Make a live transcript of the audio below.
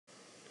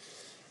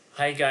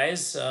Hi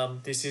guys,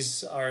 this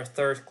is our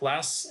third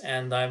class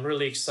and I'm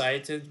really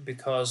excited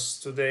because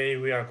today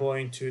we are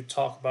going to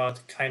talk about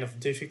a kind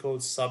of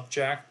difficult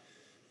subject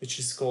which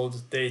is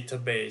called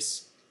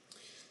database.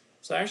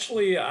 So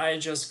actually I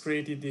just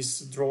created this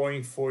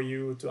drawing for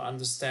you to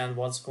understand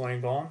what's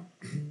going on.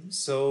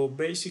 So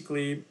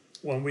basically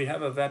when we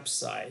have a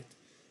website,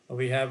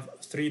 we have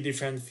three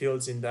different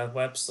fields in that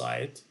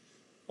website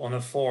on a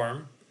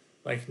form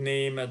like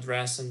name,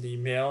 address and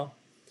email.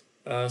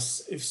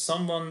 If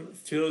someone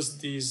fills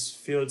these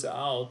fields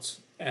out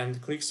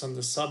and clicks on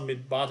the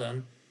submit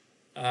button,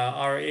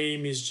 our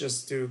aim is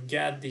just to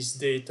get this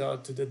data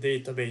to the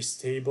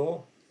database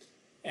table,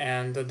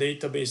 and the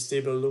database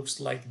table looks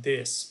like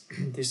this.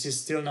 This is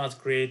still not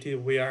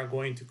created. We are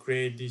going to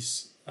create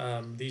these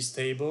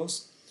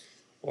tables,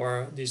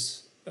 or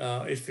this.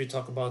 If we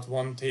talk about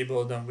one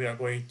table, then we are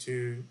going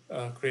to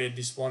create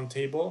this one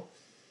table.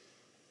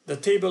 The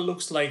table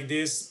looks like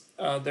this.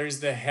 There is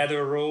the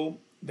header row.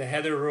 The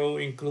header row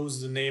includes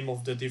the name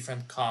of the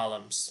different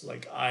columns,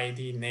 like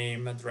ID,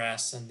 name,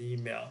 address, and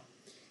email.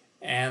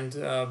 And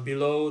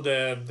below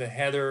the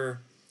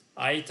header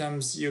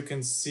items, you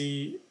can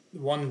see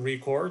one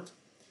record.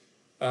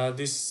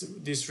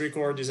 This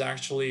record is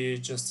actually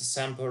just a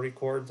sample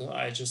record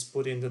I just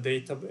put in the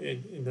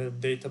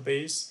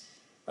database.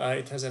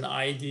 It has an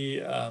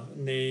ID,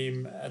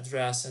 name,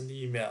 address, and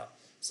email.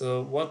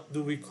 So what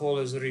do we call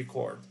as a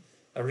record?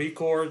 A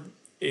record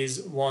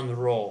is one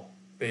row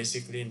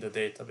basically in the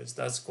database.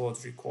 That's called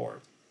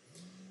record.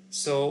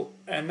 So,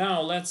 and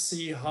now let's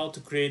see how to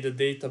create a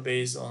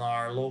database on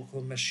our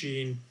local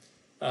machine.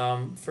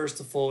 First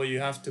of all, you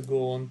have to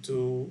go on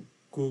to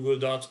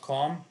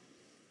google.com,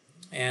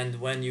 and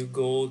when you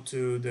go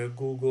to the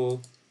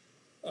Google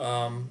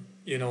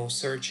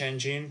search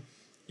engine,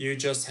 you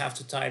just have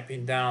to type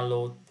in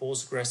download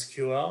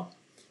PostgreSQL,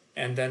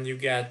 and then you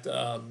get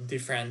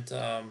different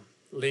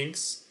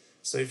links.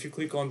 So if you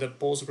click on the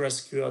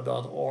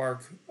postgresql.org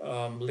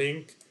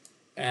link,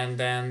 and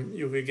then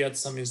you will get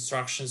some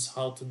instructions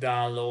how to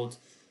download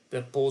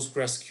the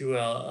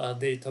PostgreSQL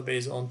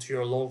database onto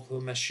your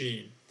local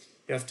machine.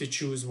 You have to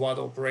choose what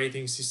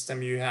operating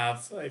system you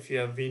have. If you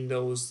have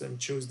Windows, then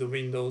choose the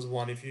Windows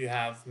one. If you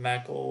have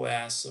Mac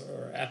OS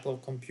or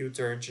Apple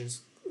computer,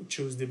 just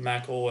choose the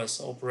Mac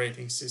OS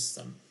operating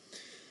system.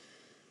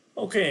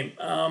 Okay,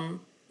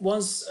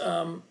 once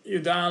you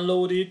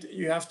download it,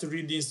 you have to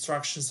read the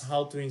instructions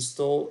how to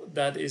install.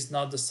 That is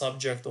not the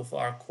subject of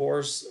our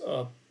course.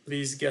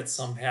 Please get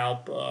some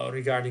help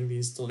regarding the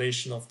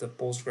installation of the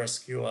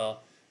PostgreSQL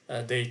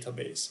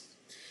database.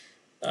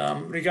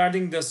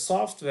 Regarding the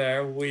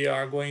software we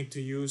are going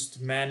to use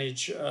to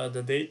manage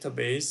the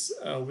database,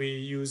 we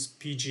use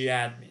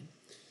pgadmin.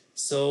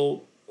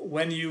 So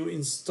when you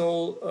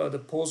install the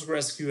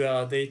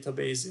PostgreSQL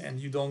database and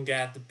you don't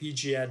get the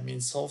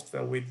pgadmin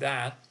software with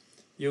that,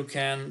 you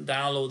can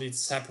download it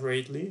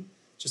separately.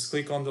 Just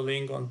click on the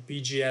link on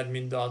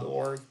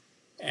pgadmin.org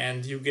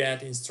and you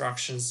get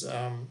instructions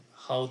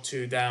how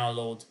to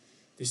download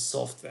this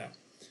software.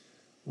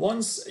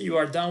 Once you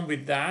are done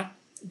with that,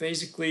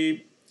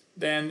 basically,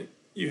 then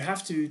you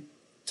have to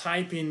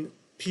type in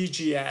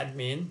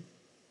pgadmin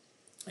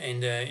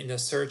in the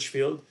search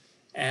field,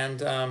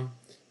 and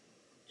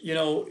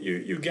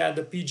you get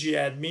the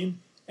pgadmin,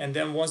 and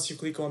then once you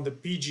click on the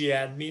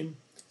pgadmin,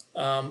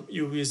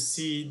 you will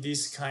see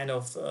this kind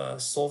of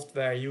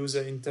software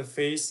user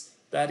interface.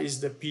 That is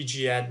the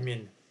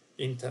pgadmin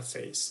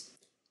interface.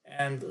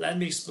 And let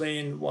me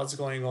explain what's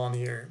going on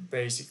here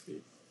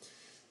basically.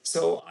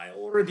 So I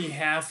already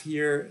have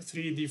here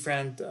three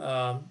different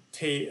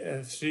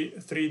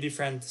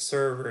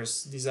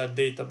servers. These are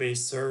database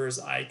servers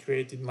I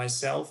created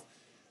myself.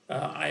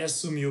 I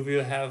assume you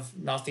will have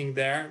nothing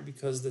there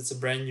because that's a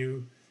brand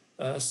new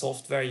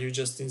software you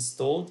just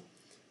installed.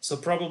 So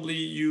probably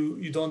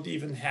you don't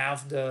even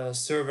have the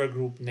server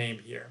group name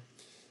here.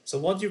 So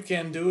what you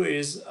can do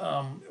is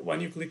when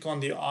you click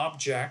on the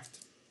object,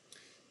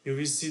 you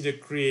will see the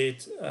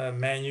create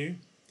menu.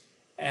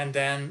 And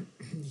then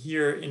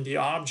here in the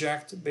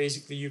object,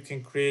 basically you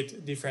can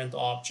create different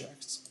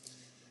objects.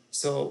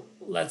 So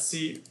let's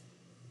see.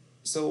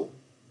 So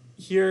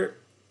here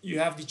you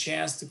have the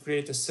chance to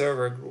create a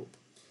server group.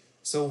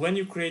 So when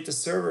you create a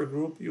server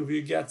group, you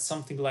will get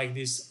something like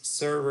this: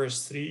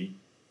 servers 3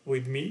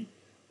 with me,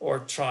 or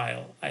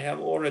trial. I have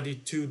already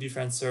two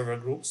different server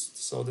groups,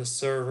 so the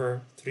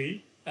server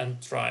 3 and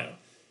trial.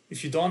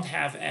 If you don't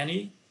have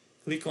any,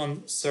 click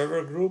on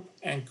server group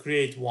and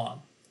create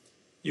one.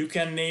 You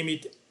can name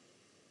it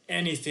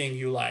anything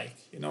you like,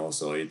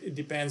 so it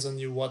depends on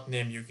you what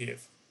name you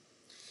give.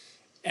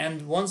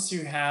 And once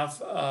you have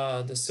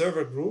the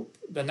server group,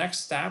 the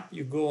next step,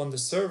 you go on the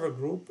server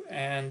group,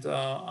 and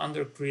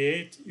under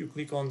create, you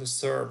click on the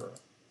server,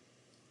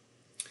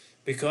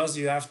 because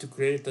you have to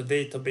create a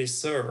database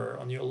server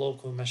on your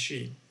local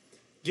machine.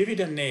 Give it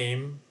a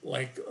name,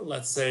 like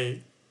let's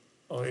say,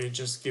 or you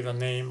just give a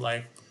name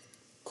like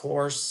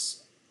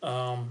course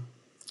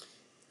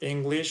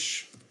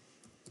English,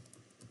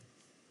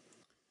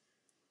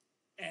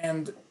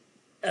 and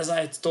as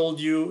I told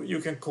you, you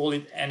can call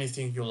it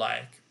anything you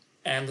like.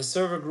 And the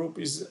server group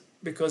is,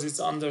 because it's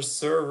under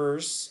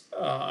servers,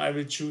 I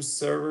will choose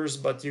servers,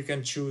 but you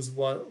can choose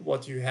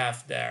what you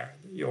have there,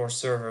 your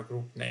server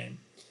group name.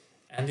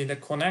 And in the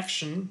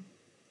connection,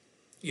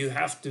 you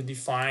have to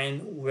define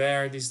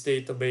where this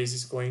database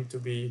is going to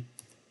be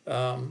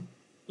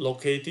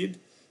located.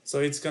 So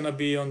it's going to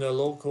be on the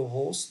local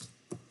host.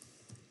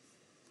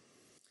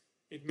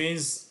 It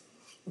means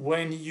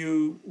when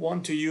you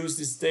want to use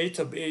this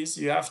database,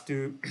 you have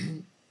to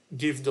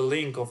give the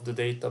link of the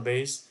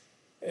database.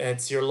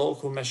 It's your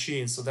local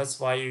machine, so that's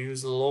why you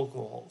use a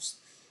local host.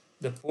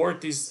 The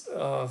port is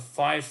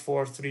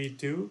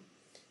 5432,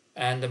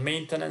 and the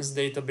maintenance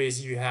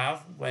database you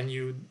have when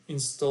you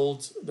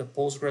installed the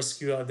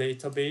PostgreSQL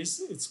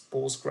database, it's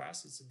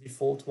Postgres, it's a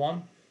default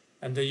one,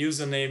 and the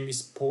username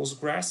is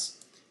Postgres.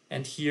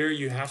 And here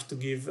you have to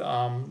give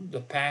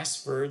the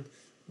password.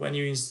 When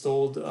you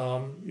installed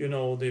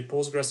the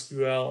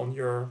PostgreSQL on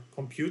your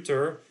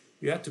computer,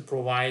 you have to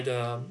provide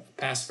a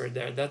password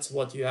there. That's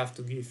what you have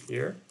to give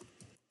here.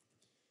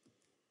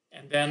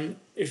 And then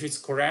if it's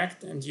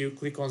correct and you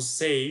click on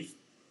save,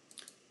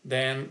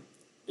 then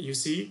you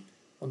see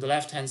on the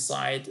left hand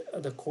side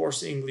the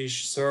course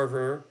English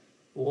server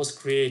was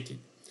created.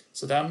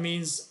 So that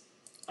means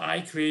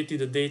I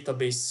created a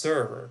database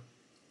server.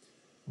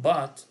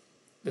 But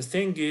the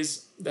thing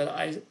is that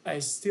I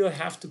still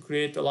have to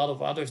create a lot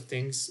of other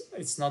things.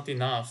 It's not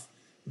enough,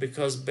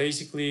 because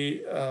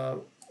basically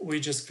we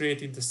just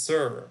created the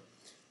server.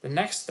 The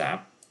next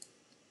step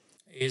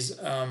is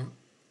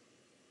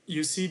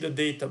you see the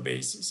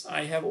databases.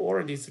 I have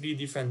already 3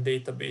 different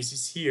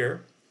databases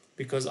here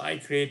because I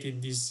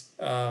created this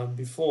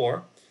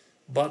before,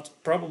 but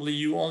probably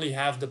you only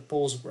have the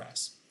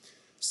Postgres.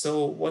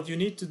 So what you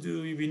need to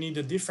do, we need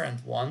a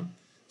different one.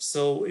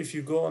 So if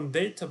you go on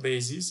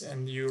databases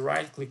and you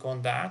right click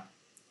on that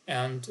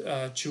and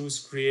choose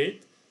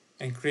create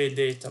and create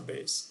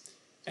database,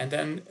 and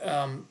then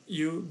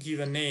you give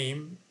a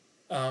name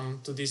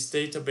to this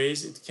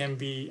database. It can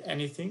be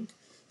anything.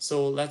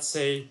 So let's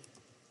say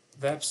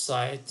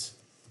website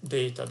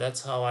data,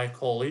 that's how I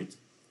call it.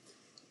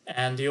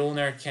 And the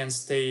owner can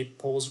stay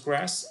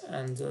Postgres,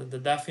 and the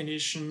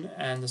definition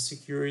and the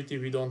security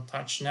we don't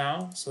touch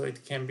now, so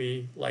it can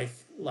be like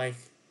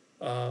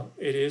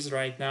it is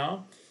right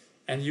now.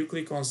 And you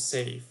click on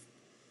save.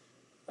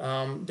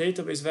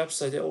 Database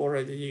website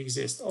already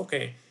exists.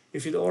 Okay,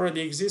 if it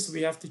already exists,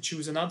 we have to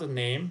choose another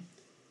name,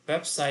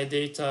 website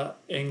data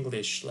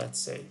English, let's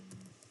say.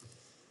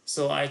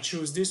 So I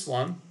choose this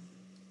one,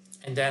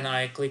 and then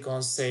I click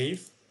on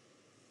save,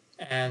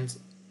 and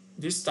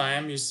this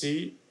time you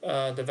see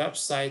the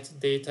website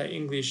data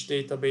English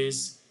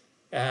database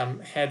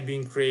had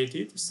been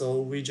created.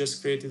 So we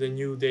just created a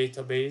new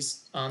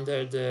database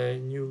under the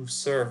new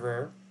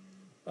server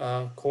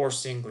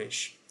course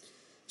English.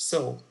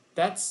 So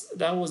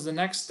that was the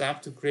next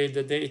step to create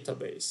the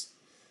database.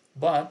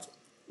 But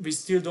we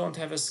still don't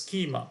have a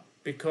schema,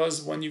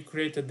 because when you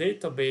create a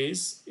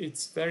database,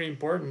 it's very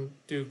important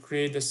to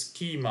create a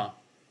schema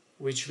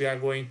which we are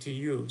going to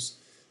use.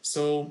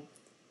 So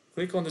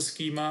click on the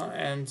schema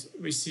and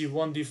we see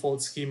one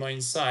default schema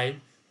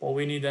inside, but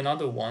we need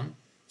another one.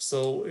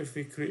 So if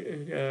we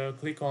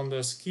click on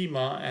the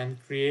schema and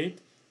create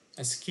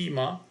a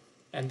schema,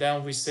 and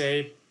then we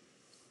say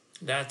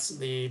that's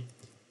the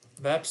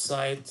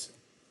website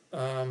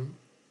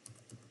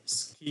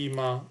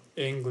schema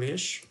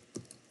English,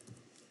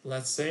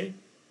 let's say,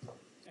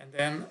 and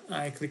then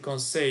I click on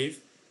save,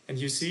 and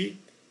you see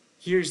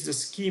here's the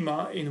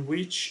schema in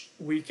which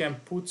we can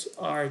put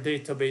our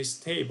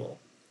database table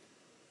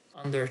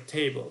under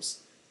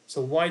tables.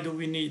 So why do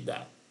we need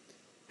that?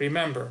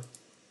 Remember,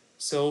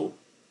 so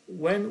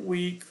when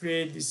we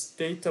create this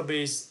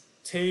database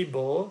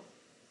table,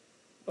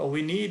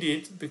 we need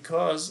it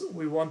because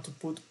we want to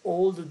put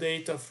all the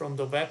data from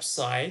the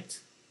website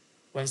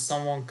when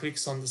someone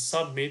clicks on the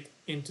submit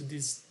into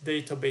this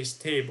database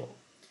table.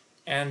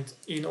 And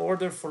in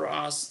order for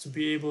us to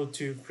be able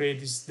to create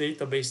this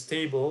database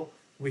table,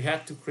 we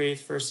had to create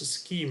first a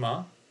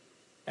schema,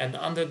 and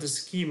under the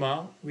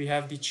schema we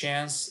have the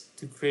chance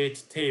to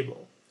create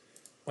table.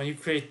 When you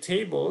create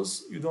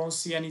tables, you don't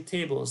see any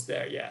tables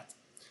there yet.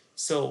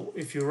 So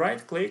if you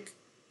right click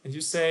and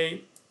you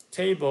say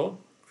table,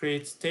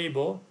 create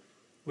table,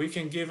 we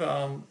can give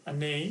a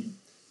name.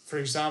 For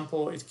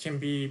example, it can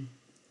be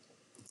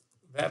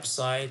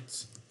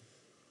website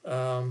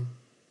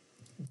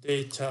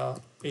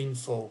data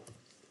info.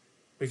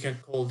 We can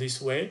call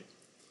this way.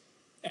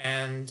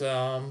 And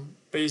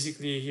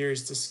basically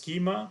here's the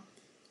schema.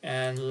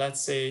 And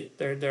let's say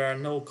there are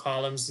no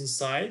columns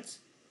inside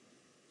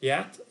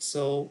yet.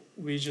 So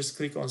we just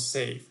click on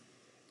save.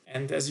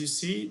 And as you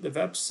see, the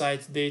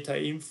website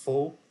data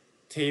info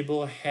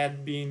table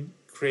had been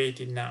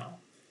created now.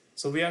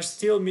 So we are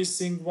still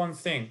missing one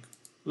thing.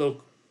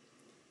 Look,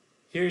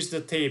 here's the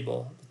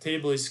table. The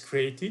table is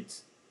created,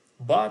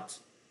 but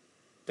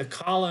the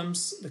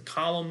columns, the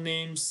column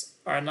names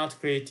are not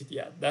created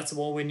yet. That's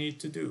what we need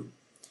to do.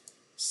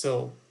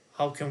 So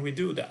how can we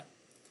do that?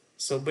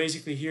 So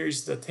basically here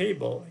is the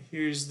table.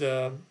 Here's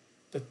the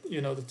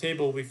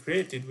table we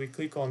created. We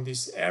click on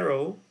this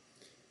arrow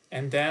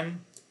and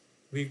then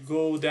we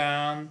go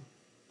down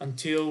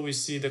until we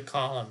see the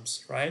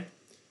columns, right?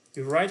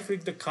 You right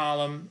click the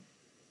column,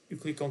 you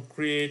click on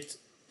create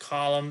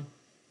column,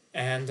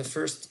 and the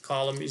first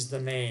column is the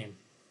name,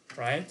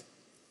 right?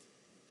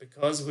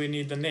 Because we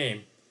need the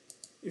name.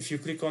 If you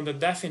click on the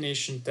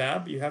definition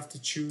tab, you have to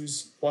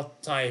choose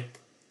what type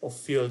of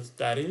field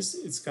that is.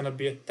 It's going to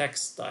be a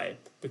text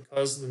type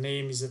because the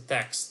name is a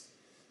text,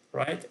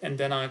 right? And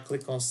then I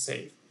click on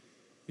save.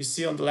 You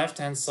see on the left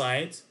hand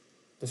side,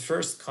 the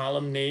first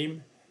column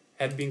name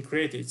had been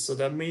created. So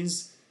that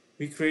means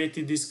we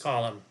created this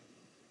column,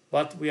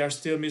 but we are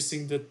still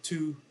missing the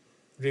 2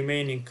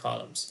 remaining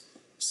columns.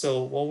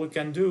 So what we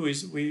can do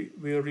is we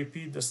will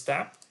repeat the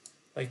step,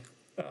 like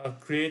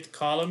create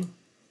column,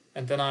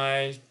 and then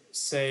I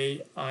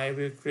say I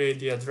will create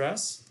the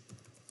address,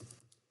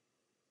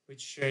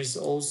 which is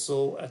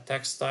also a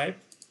text type.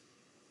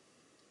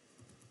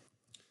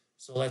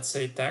 So let's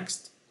say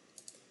text,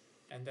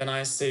 and then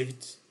I save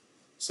it.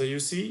 So you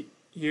see,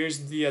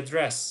 here's the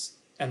address,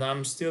 and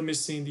I'm still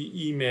missing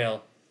the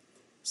email.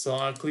 So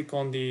I'll click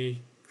on the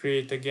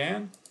create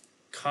again,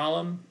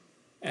 column,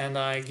 and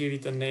I give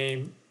it a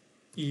name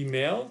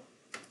email.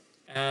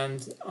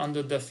 And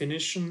under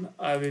definition,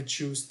 I will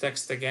choose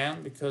text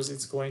again because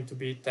it's going to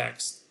be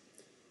text.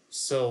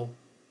 So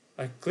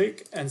I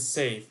click and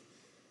save.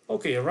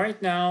 Okay,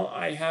 right now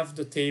I have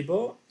the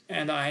table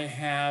and I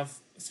have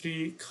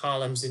 3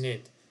 columns in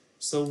it.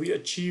 So we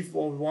achieved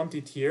what we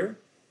wanted here.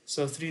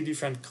 So 3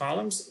 different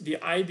columns. The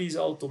ID is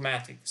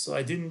automatic. So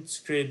I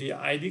didn't create the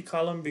ID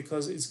column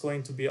because it's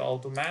going to be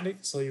automatic.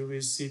 So you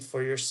will see it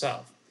for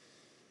yourself.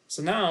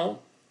 So now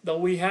that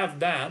we have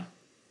that,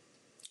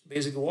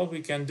 basically what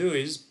we can do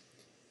is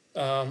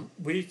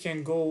we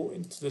can go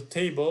into the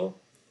table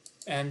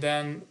and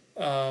then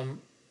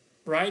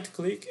right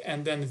click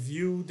and then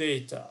view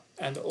data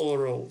and all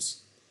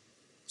rows.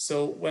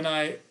 So when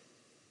I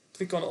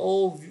click on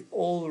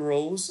all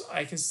rows,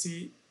 I can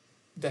see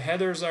the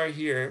headers are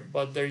here,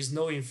 but there is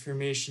no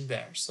information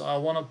there. So I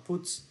want to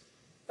put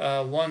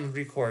one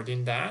record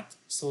in that,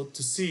 so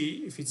to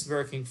see if it's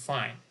working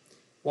fine.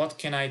 What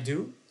can I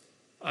do?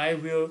 I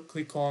will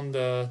click on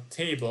the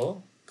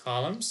table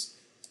columns,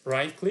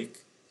 right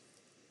click,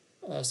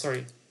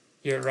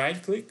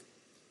 right click,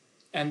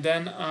 and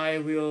then I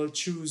will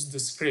choose the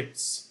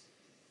scripts.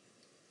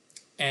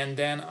 And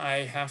then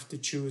I have to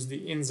choose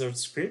the insert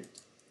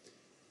script.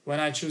 When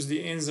I choose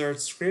the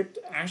insert script,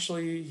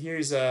 actually here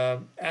is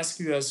a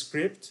SQL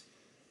script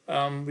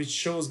which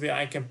shows me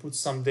I can put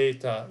some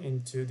data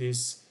into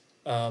this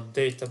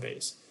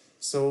database.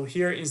 So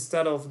here,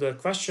 instead of the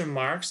question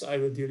marks, I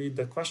will delete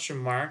the question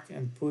mark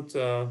and put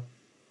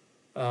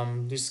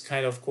this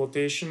kind of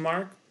quotation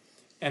mark.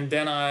 And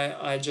then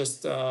I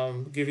just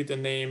give it a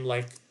name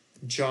like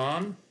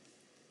John,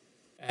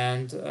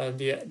 and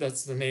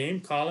that's the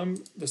name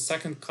column. The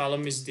second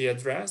column is the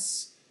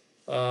address.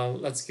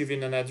 Let's give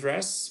it an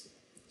address.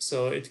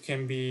 So it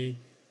can be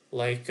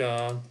like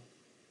the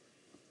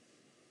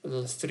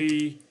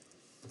 3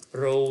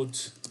 Road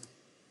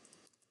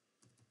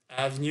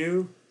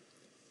Avenue,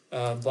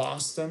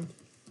 Boston.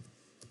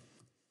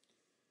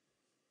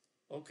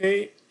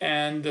 Okay,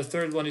 and the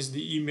third one is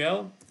the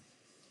email.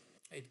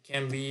 It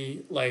can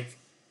be like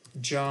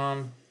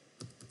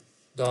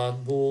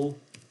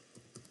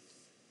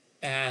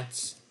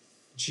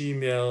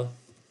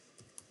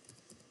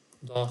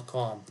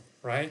john.bull@gmail.com,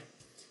 right?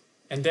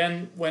 And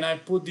then when I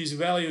put these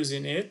values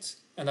in it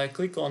and I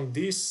click on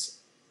this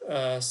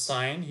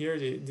sign here,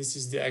 this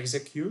is the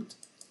execute.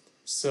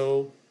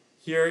 So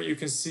here you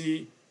can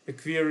see the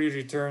query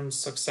returned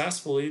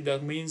successfully.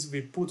 That means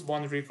we put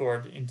one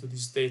record into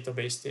this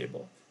database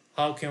table.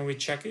 How can we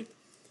check it?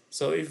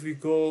 So if we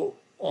go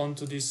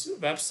onto this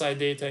website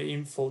data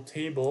info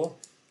table,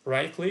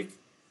 right click,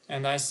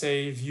 and I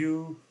say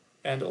view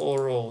and all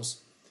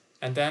rows.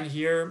 And then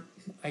here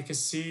I can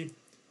see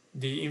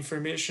the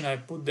information I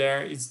put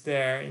there is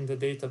there in the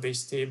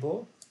database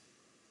table.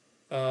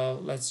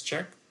 Let's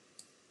check.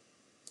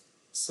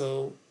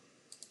 So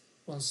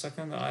 1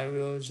 second, I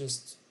will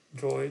just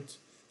draw it.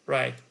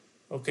 Right,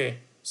 okay.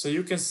 So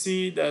you can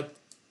see that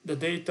the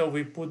data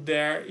we put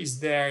there is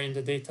there in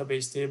the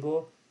database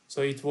table.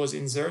 So it was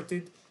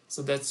inserted.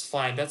 So that's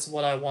fine. That's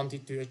what I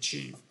wanted to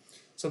achieve.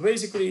 So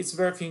basically it's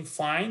working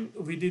fine.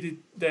 We did it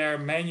there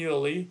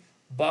manually,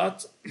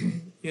 but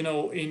you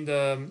know, in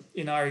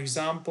our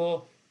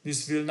example,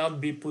 this will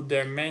not be put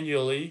there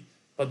manually,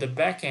 but the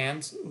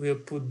backend will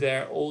put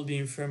there all the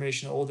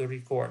information, all the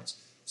records.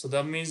 So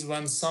that means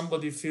when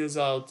somebody fills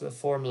out a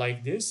form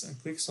like this and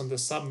clicks on the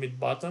submit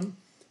button,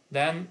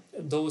 then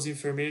those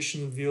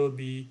information will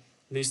be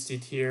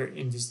listed here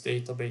in this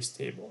database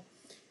table.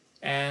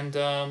 And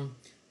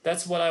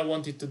that's what I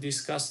wanted to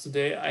discuss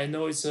today. I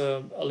know it's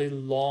a little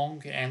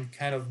long and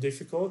kind of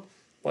difficult,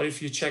 but if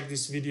you check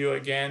this video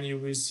again, you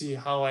will see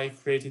how I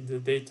created the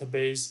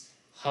database,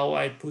 how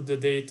I put the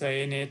data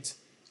in it,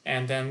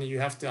 and then you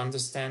have to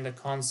understand the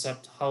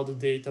concept, how the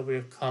data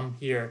will come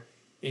here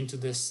into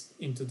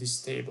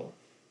this table.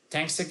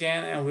 Thanks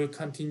again, and we'll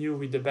continue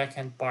with the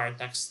backend part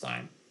next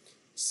time.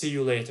 See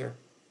you later.